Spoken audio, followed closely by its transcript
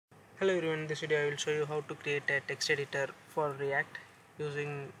Hello everyone, in this video I will show you how to create a text editor for React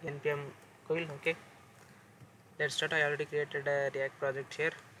using NPM Quill. Okay, let's start. I already created a React project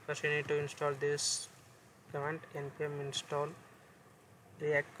here. First you need to install this command npm install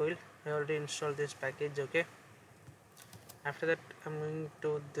React Quill. I already installed this package. Okay, after that I'm going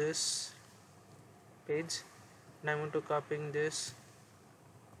to this page and I'm going to copying this.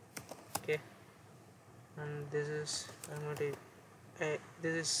 Okay, and this is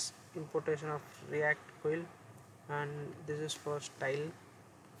this is importation of React Quill, and this is for styling.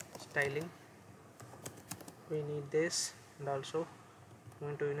 We need this, and also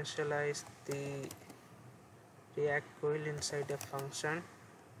I'm going to initialize the React Quill inside a function,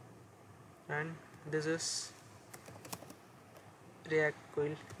 and this is React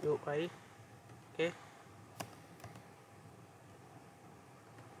Quill UI. Okay,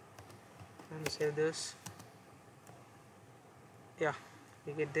 and save this. Yeah,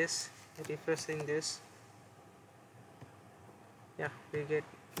 we get this. Refreshing this, yeah, we get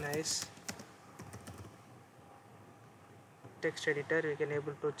nice text editor. We can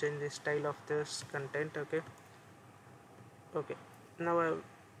able to change the style of this content. Okay, now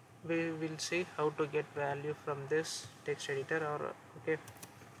we will see how to get value from this text editor. Okay,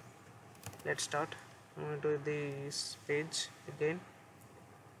 let's start. I'm going to this page again.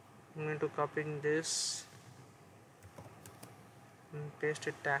 I'm going to copy this and paste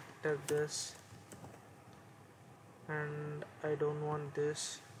it after this, and I don't want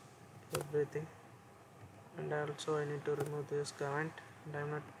this everything, and also I need to remove this comment, and I'm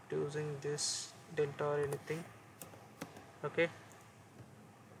not using this delta or anything. Okay,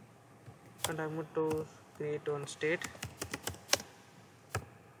 and I'm going to create one state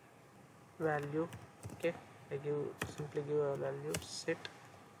value. Okay, I simply give a value set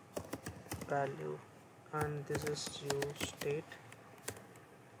value, and this is useState.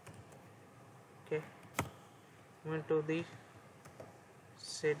 Okay, I'm going to the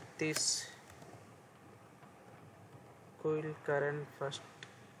set this Quill current first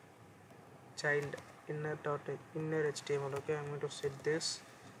child inner HTML. Okay, I'm going to set this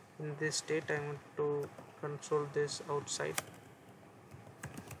in this state. I'm going to console this outside.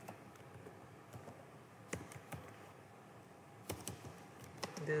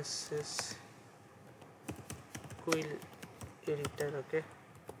 This is Quill editor. Okay,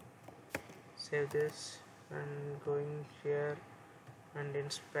 save this and going here and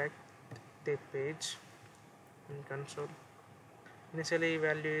inspect the page in console. Initially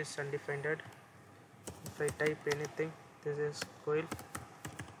value is undefined. If I type anything, this is Quill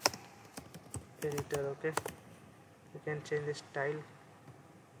editor. Okay, you can change the style,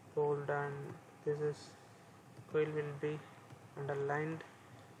 bold, and this is Quill will be underlined.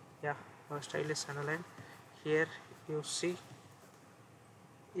 Yeah, our style is underlined. Here you see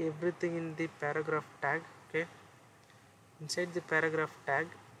everything in the paragraph tag. Okay, inside the paragraph tag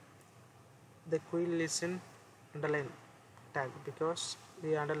the Quill is in underline tag because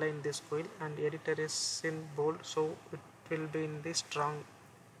we underline this Quill, and editor is in bold, so it will be in the strong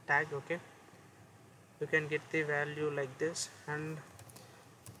tag. Okay, you can get the value like this, and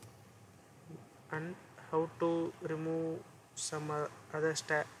how to remove some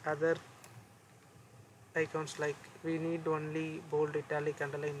other icons, like we need only bold, italic,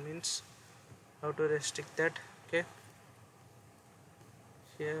 underline, means how to restrict that. Okay,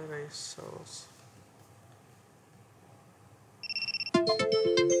 here I saw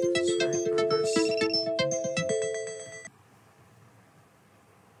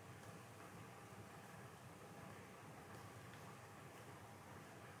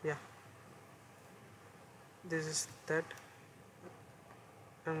yeah, this is that.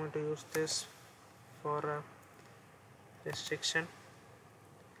 I'm going to use this for a restriction,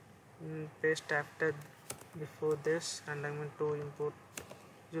 paste after before this, and I'm going to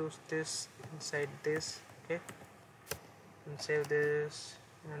use this inside this. Okay, and save this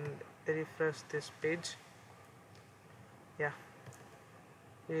and refresh this page. Yeah,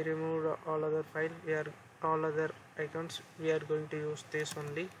 we removed all other all other icons. We are going to use this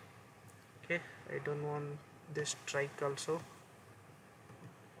only. Okay, I don't want this strike also.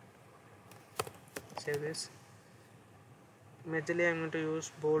 Save this. Majorly I'm going to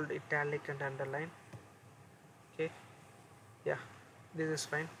use bold, italic, and underline. Okay, yeah, this is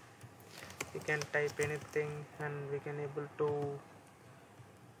fine. We can type anything, and we can able to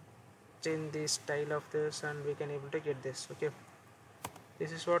change the style of this, and we can able to get this. Okay,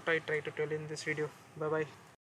 this is what I try to tell in this video. Bye bye.